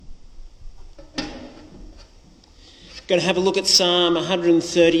Going to have a look at Psalm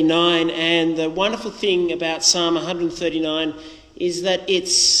 139, and the wonderful thing about Psalm 139 is that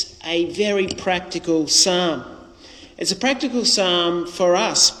it's a very practical psalm. It's a practical psalm for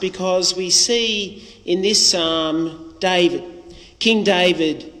us because we see in this psalm King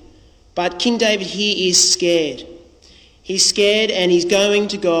David, but King David here is scared. He's scared and he's going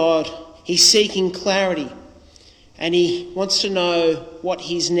to God. He's seeking clarity and he wants to know what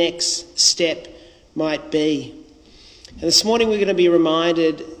his next step might be. And this morning we're going to be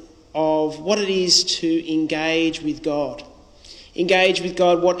reminded of what it is to engage with God. Engage with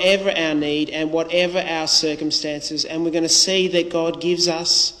God whatever our need and whatever our circumstances, and we're going to see that God gives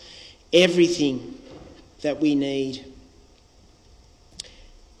us everything that we need.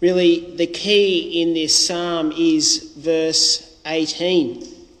 Really, the key in this psalm is verse 18.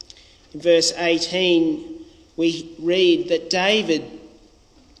 In verse 18, we read that David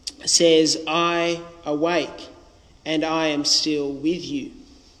says, "I awake, and I am still with you."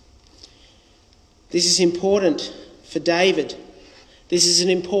 This is important for David. This is an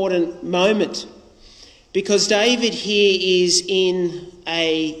important moment because David here is in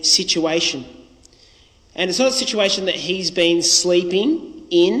a situation. And it's not a situation that he's been sleeping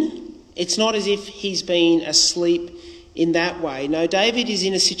in. It's not as if he's been asleep in that way. No, David is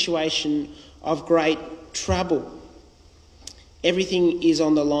in a situation of great trouble. Everything is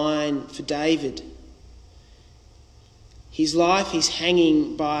on the line for David. His life is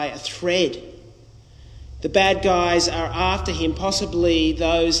hanging by a thread. The bad guys are after him, possibly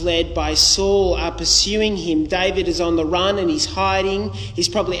those led by Saul are pursuing him. David is on the run and he's hiding. He's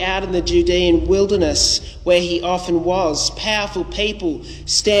probably out in the Judean wilderness where he often was. Powerful people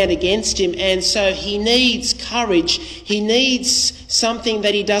stand against him, and so he needs courage. He needs something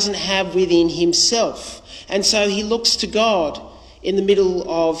that he doesn't have within himself. And so he looks to God in the middle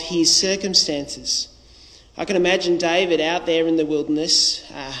of his circumstances. I can imagine David out there in the wilderness,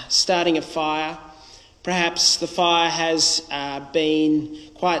 starting a fire. Perhaps the fire has been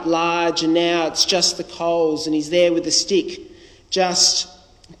quite large and now it's just the coals, and he's there with a stick just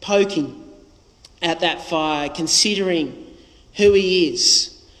poking at that fire, considering who he is,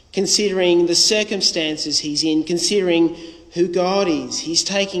 considering the circumstances he's in, considering who God is. He's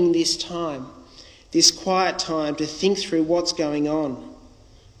taking this time, this quiet time, to think through what's going on,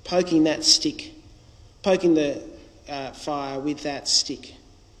 poking that stick, poking the fire with that stick.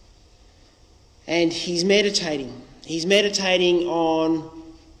 And he's meditating. He's meditating on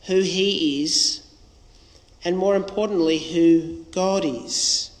who he is and, more importantly, who God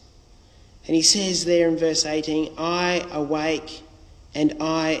is. And he says there in verse 18, "I awake and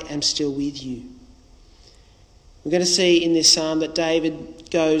I am still with you." We're going to see in this psalm that David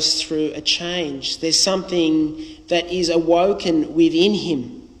goes through a change. There's something that is awoken within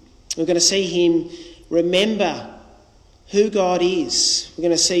him. We're going to see him remember who God is. We're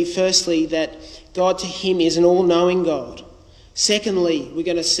going to see firstly that God to him is an all-knowing God. Secondly, we're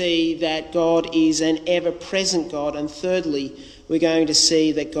going to see that God is an ever-present God. And thirdly, we're going to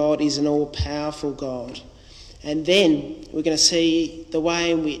see that God is an all-powerful God. And then we're going to see the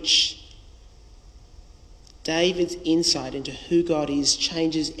way in which David's insight into who God is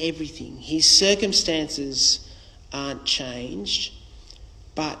changes everything. His circumstances aren't changed,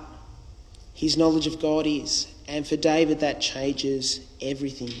 but his knowledge of God is. And for David, that changes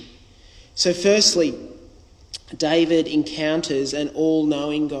everything. So firstly, David encounters an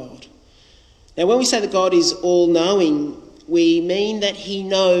all-knowing God. Now, when we say that God is all-knowing, we mean that he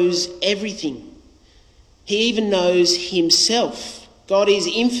knows everything. He even knows himself. God is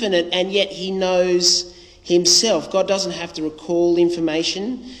infinite, and yet he knows himself. God doesn't have to recall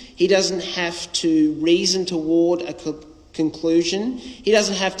information. He doesn't have to reason toward a conclusion. He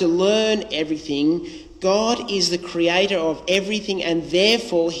doesn't have to learn everything. God is the creator of everything, and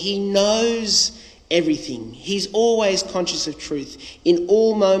therefore he knows everything. He's always conscious of truth in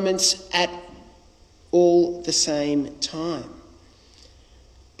all moments at all the same time.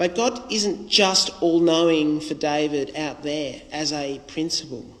 But God isn't just all-knowing for David out there as a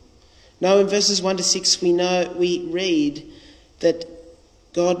principle. No, in verses 1 to 6 we read that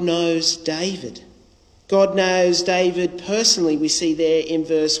God knows David. God knows David personally, we see there in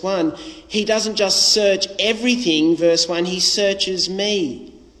verse 1. He doesn't just search everything, verse 1, he searches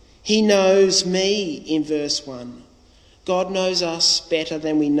me. He knows me in verse 1. God knows us better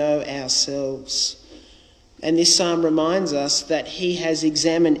than we know ourselves. And this psalm reminds us that he has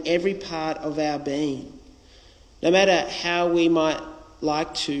examined every part of our being. No matter how we might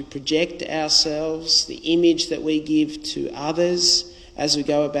like to project ourselves, the image that we give to others as we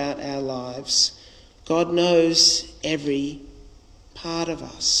go about our lives, God knows every part of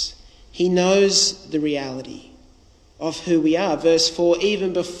us. He knows the reality of who we are. Verse 4,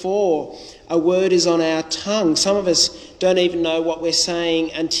 even before a word is on our tongue. Some of us don't even know what we're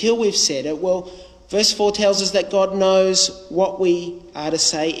saying until we've said it. Well, verse 4 tells us that God knows what we are to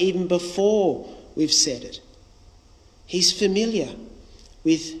say even before we've said it. He's familiar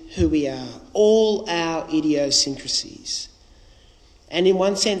with who we are, all our idiosyncrasies. And in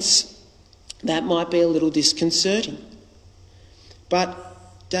one sense, that might be a little disconcerting.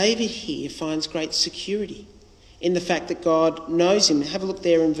 But David here finds great security in the fact that God knows him. Have a look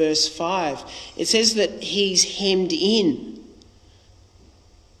there in verse 5. It says that he's hemmed in.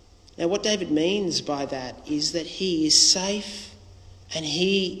 Now, what David means by that is that he is safe and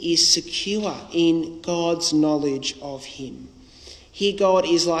he is secure in God's knowledge of him. Here God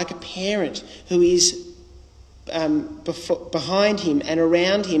is like a parent who is behind him and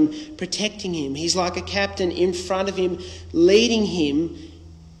around him, protecting him. He's like a captain in front of him, leading him.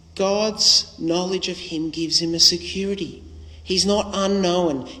 God's knowledge of him gives him a security. He's not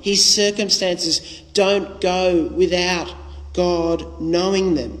unknown. His circumstances don't go without God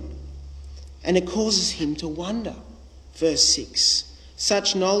knowing them. And it causes him to wonder. Verse 6,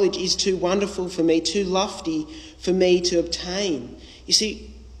 such knowledge is too wonderful for me, too lofty for me to obtain. You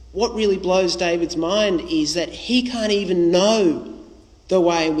see, what really blows David's mind is that he can't even know the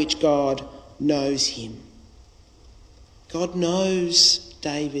way in which God knows him. God knows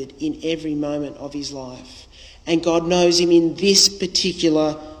David in every moment of his life. And God knows him in this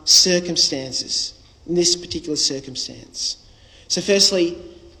particular circumstance. So firstly,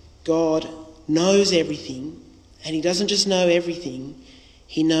 God knows everything, and he doesn't just know everything,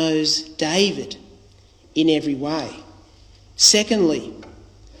 he knows David in every way. Secondly,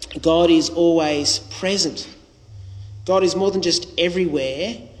 God is always present. God is more than just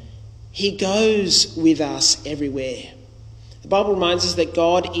everywhere. He goes with us everywhere. The Bible reminds us that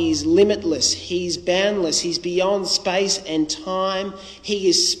God is limitless. He's boundless. He's beyond space and time. He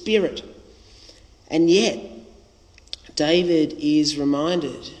is spirit. And yet, David is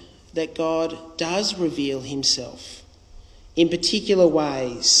reminded that God does reveal himself in particular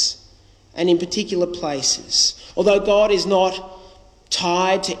ways and in particular places. Although God is not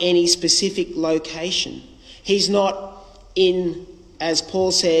tied to any specific location. He's not in, as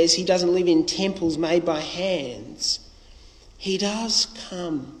Paul says, he doesn't live in temples made by hands. He does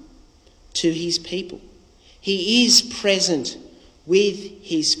come to his people. He is present with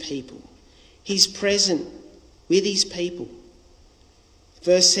his people. He's present with his people.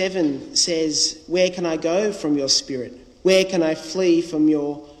 Verse 7 says, where can I go from your spirit? Where can I flee from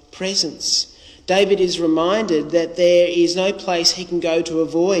your presence? David is reminded that there is no place he can go to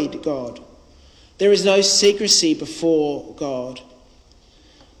avoid God. There is no secrecy before God.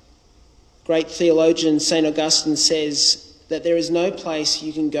 Great theologian St. Augustine says that there is no place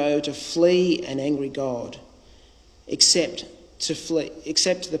you can go to flee an angry God except to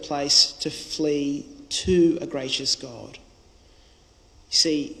the place to flee to a gracious God. You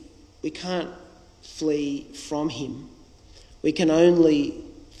see, we can't flee from him. We can only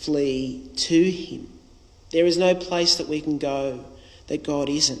flee to him. There is no place that we can go that God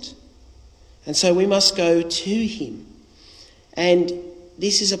isn't. And so we must go to him. And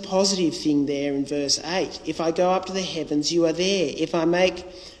this is a positive thing there in verse 8. If I go up to the heavens, you are there. If I make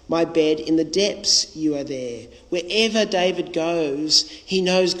my bed in the depths, you are there. Wherever David goes, he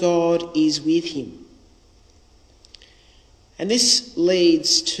knows God is with him. And this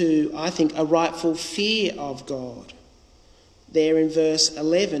leads to, I think, a rightful fear of God. There in verse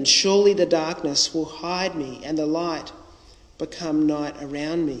 11, surely the darkness will hide me and the light become night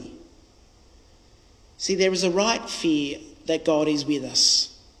around me. See, there is a right fear that God is with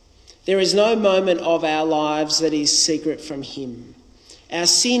us. There is no moment of our lives that is secret from him. Our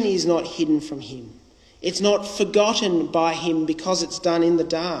sin is not hidden from him. It's not forgotten by him because it's done in the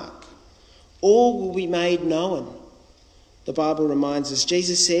dark. All will be made known. The Bible reminds us,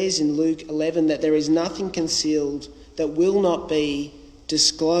 Jesus says in Luke 11 that there is nothing concealed that will not be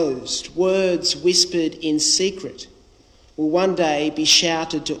disclosed. Words whispered in secret will one day be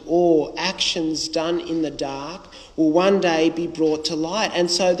shouted to all. Actions done in the dark will one day be brought to light.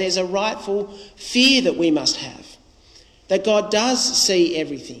 And so there's a rightful fear that we must have, that God does see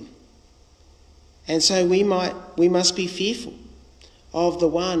everything. And so we must be fearful of the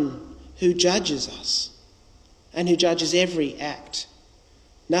one who judges us and who judges every act.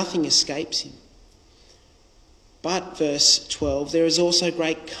 Nothing escapes him. But verse 12, there is also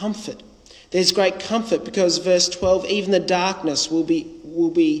great comfort. There's great comfort because verse 12, even the darkness will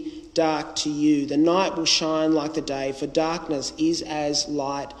be dark to you. The night will shine like the day, for darkness is as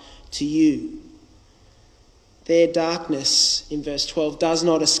light to you. Their darkness, in verse 12, does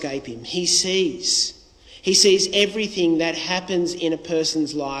not escape him. He sees. He sees everything that happens in a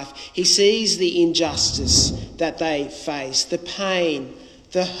person's life. He sees the injustice that they face, the pain,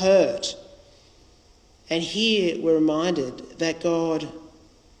 the hurt. And here we're reminded that God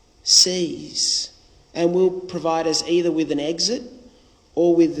sees and will provide us either with an exit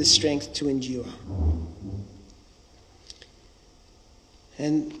or with the strength to endure.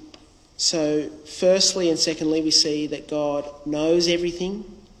 And so firstly and secondly, we see that God knows everything.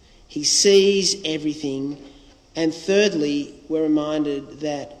 He sees everything. And thirdly, we're reminded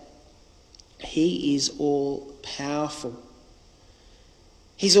that he is all-powerful.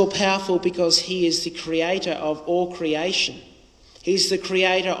 He's all-powerful because he is the creator of all creation. He's the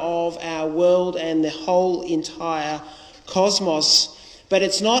creator of our world and the whole entire cosmos. But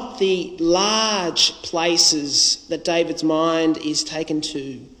it's not the large places that David's mind is taken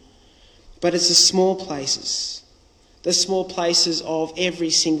to, but it's the small places of every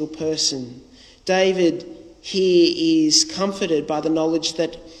single person. David here is comforted by the knowledge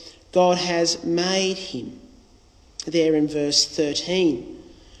that God has made him. There in verse 13,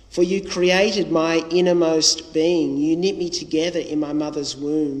 "For you created my innermost being. You knit me together in my mother's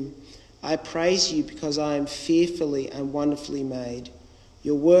womb. I praise you because I am fearfully and wonderfully made.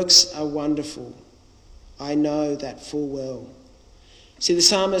 Your works are wonderful. I know that full well." See, the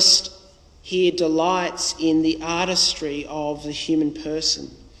psalmist here delights in the artistry of the human person,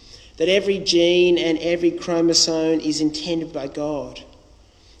 that every gene and every chromosome is intended by God.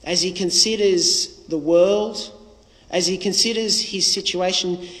 As he considers the world, as he considers his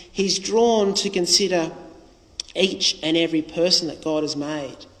situation, he's drawn to consider each and every person that God has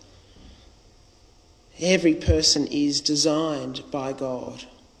made. Every person is designed by God.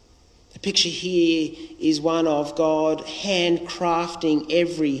 The picture here is one of God handcrafting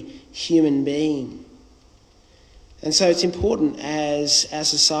every human being. And so it's important as our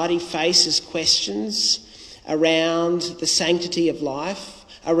society faces questions around the sanctity of life,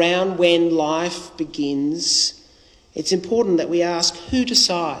 around when life begins, it's important that we ask who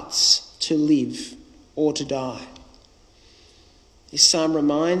decides to live or to die. This psalm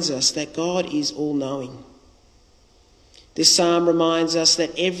reminds us that God is all-knowing. This psalm reminds us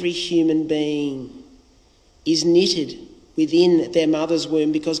that every human being is knitted within their mother's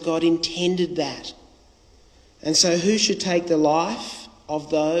womb because God intended that. And so who should take the life of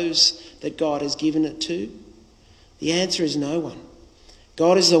those that God has given it to? The answer is no one.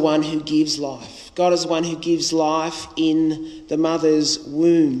 God is the one who gives life. God is the one who gives life in the mother's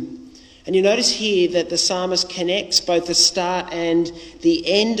womb. And you notice here that the psalmist connects both the start and the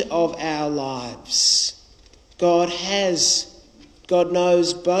end of our lives. God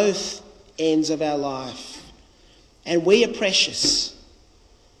knows both ends of our life. And we are precious.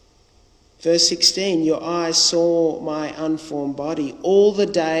 Verse 16, "Your eyes saw my unformed body. All the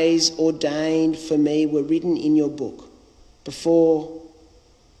days ordained for me were written in your book before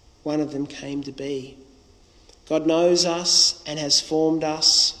one of them came to be." God knows us and has formed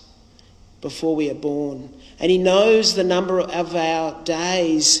us before we are born. And he knows the number of our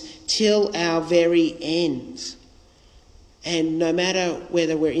days till our very end. And no matter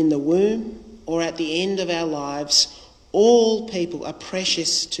whether we're in the womb or at the end of our lives, all people are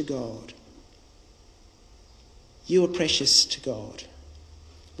precious to God. You are precious to God.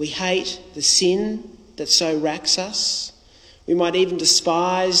 We hate the sin that so racks us. We might even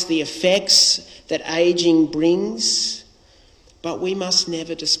despise the effects that ageing brings. But we must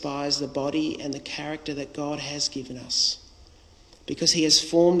never despise the body and the character that God has given us, because he has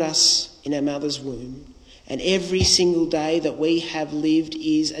formed us in our mother's womb. And every single day that we have lived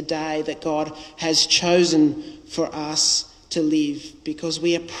is a day that God has chosen for us to live, because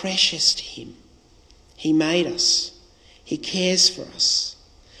we are precious to him. He made us. He cares for us.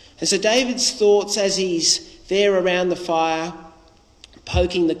 And so David's thoughts as he's there around the fire,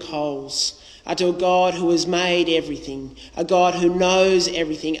 poking the coals, are to a God who has made everything, a God who knows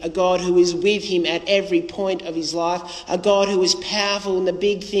everything, a God who is with him at every point of his life, a God who is powerful in the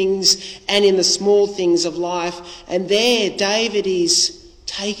big things and in the small things of life. And there David is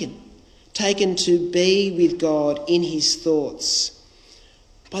taken to be with God in his thoughts.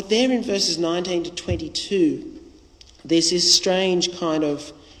 But there in verses 19 to 22, there's this strange kind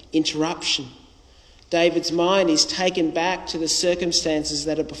of interruption. David's mind is taken back to the circumstances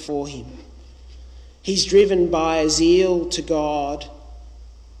that are before him. He's driven by a zeal to God,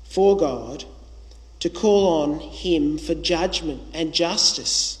 for God, to call on him for judgment and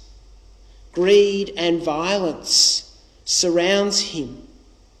justice. Greed and violence surrounds him.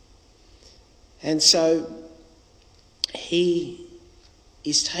 And so he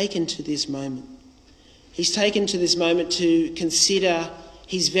is taken to this moment. He's taken to this moment to consider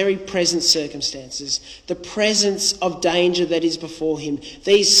his very present circumstances, the presence of danger that is before him.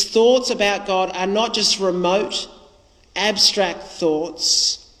 These thoughts about God are not just remote, abstract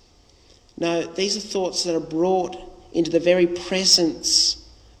thoughts. No, these are thoughts that are brought into the very present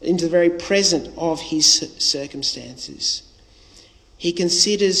of his circumstances. He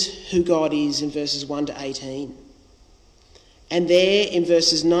considers who God is in verses 1 to 18. And there in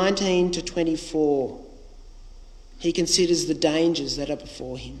verses 19 to 24, he considers the dangers that are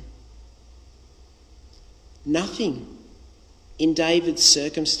before him. Nothing in David's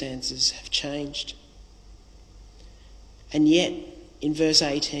circumstances have changed. And yet, in verse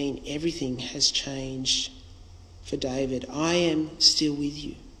 18, everything has changed for David. I am still with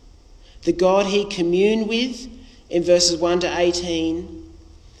you. The God he communed with in verses 1 to 18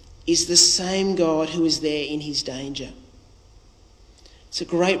 is the same God who is there in his danger. It's a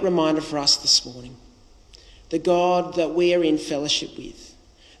great reminder for us this morning. The God that we are in fellowship with,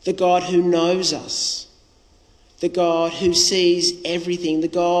 the God who knows us, the God who sees everything, the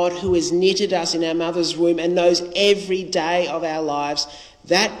God who has knitted us in our mother's womb and knows every day of our lives,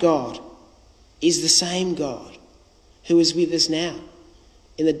 that God is the same God who is with us now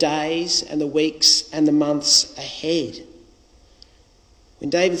in the days and the weeks and the months ahead. When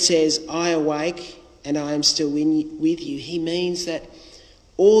David says, I awake and I am still with you, he means that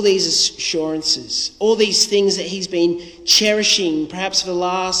all these assurances, all these things that he's been cherishing perhaps for the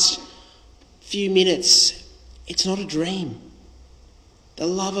last few minutes, it's not a dream. The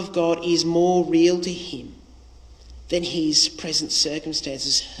love of God is more real to him than his present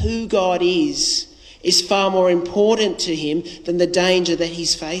circumstances. Who God is far more important to him than the danger that he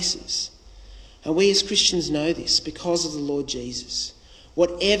faces. And we as Christians know this because of the Lord Jesus.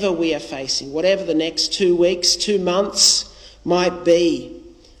 Whatever we are facing, whatever the next 2 weeks, 2 months might be,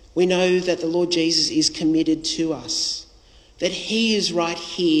 we know that the Lord Jesus is committed to us, that he is right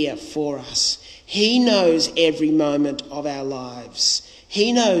here for us. He knows every moment of our lives.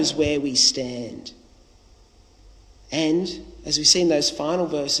 He knows where we stand. And as we see in those final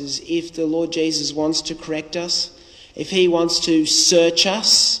verses, if the Lord Jesus wants to correct us, if he wants to search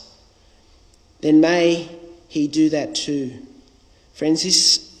us, then may he do that too. Friends,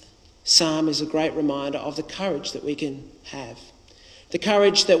 this psalm is a great reminder of the courage that we can have. The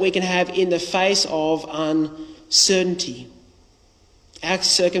courage that we can have in the face of uncertainty. Our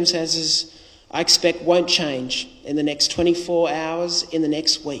circumstances, I expect, won't change in the next 24 hours, in the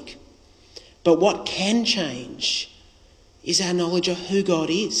next week. But what can change is our knowledge of who God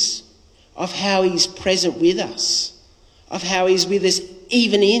is, of how he's present with us, of how he's with us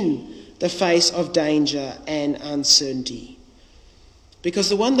even in the face of danger and uncertainty. Because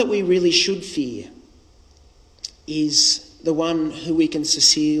the one that we really should fear is the one who we can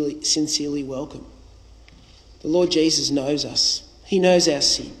sincerely welcome. The Lord Jesus knows us. He knows our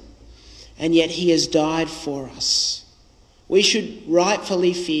sin. And yet he has died for us. We should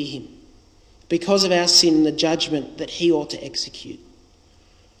rightfully fear him because of our sin and the judgment that he ought to execute.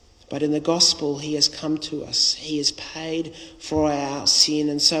 But in the gospel, he has come to us. He has paid for our sin,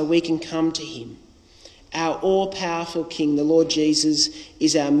 and so we can come to him. Our all-powerful King, the Lord Jesus,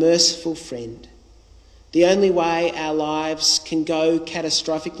 is our merciful friend. The only way our lives can go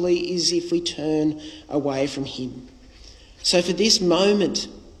catastrophically is if we turn away from him. So for this moment,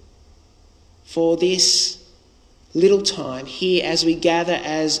 for this little time here as we gather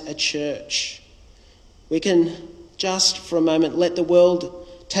as a church, we can just for a moment let the world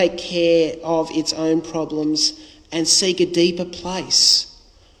take care of its own problems and seek a deeper place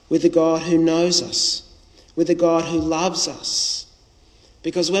with the God who knows us, with the God who loves us.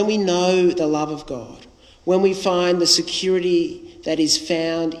 Because when we know the love of God, when we find the security that is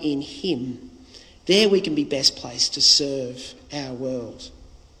found in him, there we can be best placed to serve our world.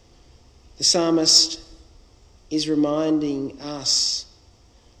 The psalmist is reminding us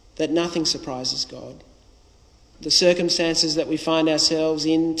that nothing surprises God. The circumstances that we find ourselves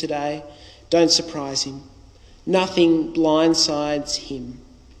in today don't surprise him. Nothing blindsides him.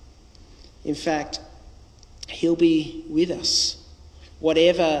 In fact, he'll be with us,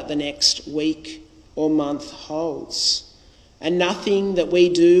 whatever the next week or month holds. And nothing that we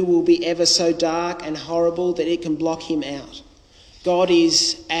do will be ever so dark and horrible that it can block him out. God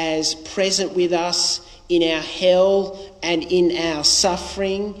is as present with us in our hell and in our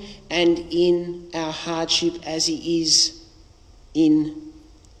suffering and in our hardship as he is in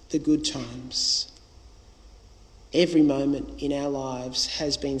the good times. Every moment in our lives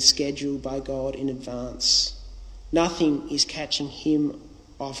has been scheduled by God in advance. Nothing is catching him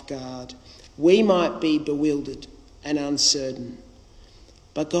off guard. We might be bewildered and uncertain,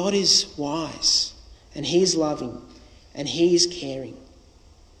 but God is wise and he is loving and he is caring.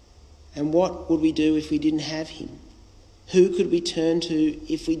 And what would we do if we didn't have him? Who could we turn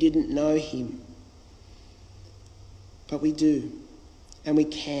to if we didn't know him? But we do, and we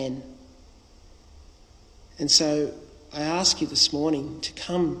can. And so I ask you this morning to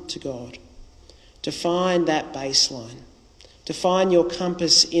come to God, to find that baseline, to find your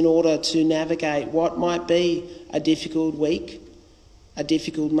compass in order to navigate what might be a difficult week, a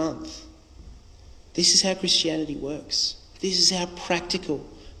difficult month. This is how Christianity works. This is how practical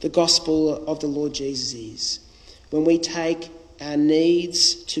the gospel of the Lord Jesus is. When we take our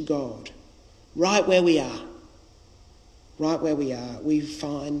needs to God, right where we are, we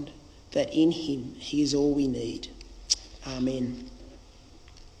find that in him he is all we need. Amen.